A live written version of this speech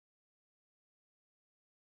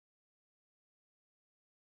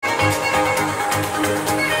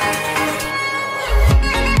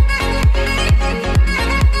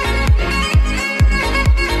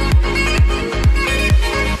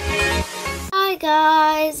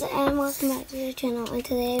guys, and welcome back to the channel, and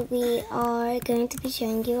today we are going to be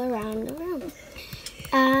showing you around the room.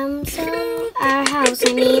 So our house,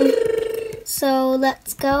 so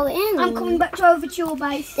let's go in. I'm coming back over to your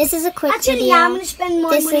base. This is a quick Actually, video. yeah, I'm going to spend my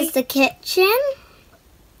this money. is the kitchen.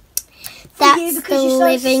 That's the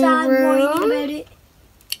living room.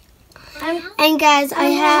 And guys, I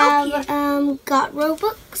have got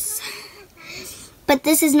Robux. But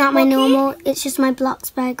this is not my normal, it's just my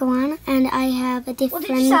Bloxburg one, and I have a different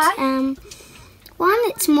one.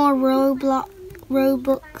 It's more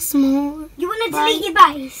Robux more. You want to delete your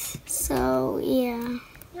base? So yeah,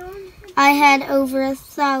 I had over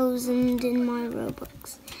 1,000 in my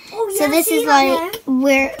Robux. Oh, yeah, so this is like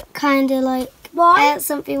where kind of like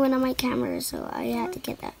something went on my camera, so I had to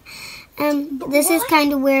get that. This is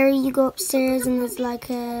kind of where you go upstairs, and there's like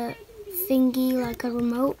a thingy, like a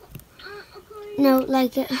remote. No,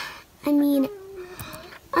 like I mean a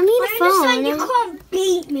phone. You can't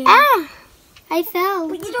beat me. Ah, I fell.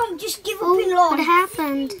 But you don't just give up in life. What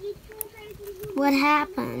happened? What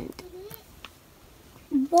happened?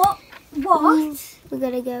 What? We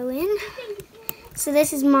gotta go in. So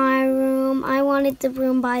this is my room. I wanted the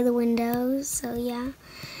room by the windows, so yeah.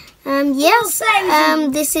 Yes.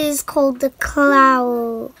 This is called the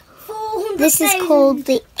cloud. This is called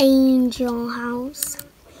the angel house.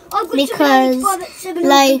 Because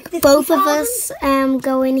like both of us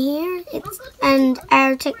go in here, and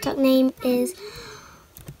our TikTok name is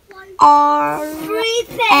RXBLOX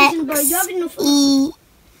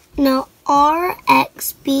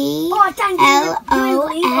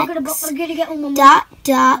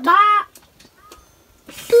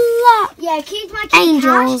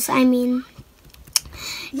angels.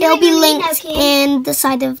 It'll be linked in the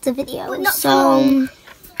side of the video. So.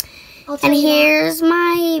 And here's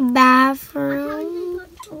my bathroom.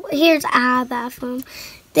 Here's our bathroom.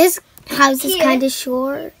 This house is kind of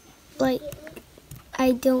short. Like,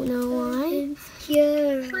 I don't know why.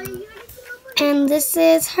 And this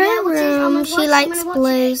is her room. She likes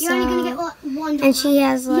blue, so. And she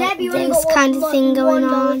has like this kind of thing going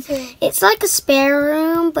on. It's like a spare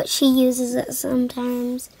room, but she uses it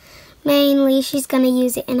sometimes. Mainly, she's going to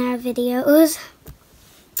use it in our videos.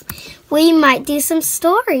 We might do some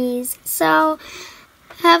stories. So,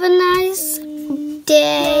 have a nice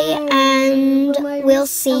day, and we'll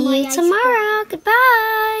see you tomorrow.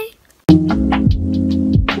 Goodbye.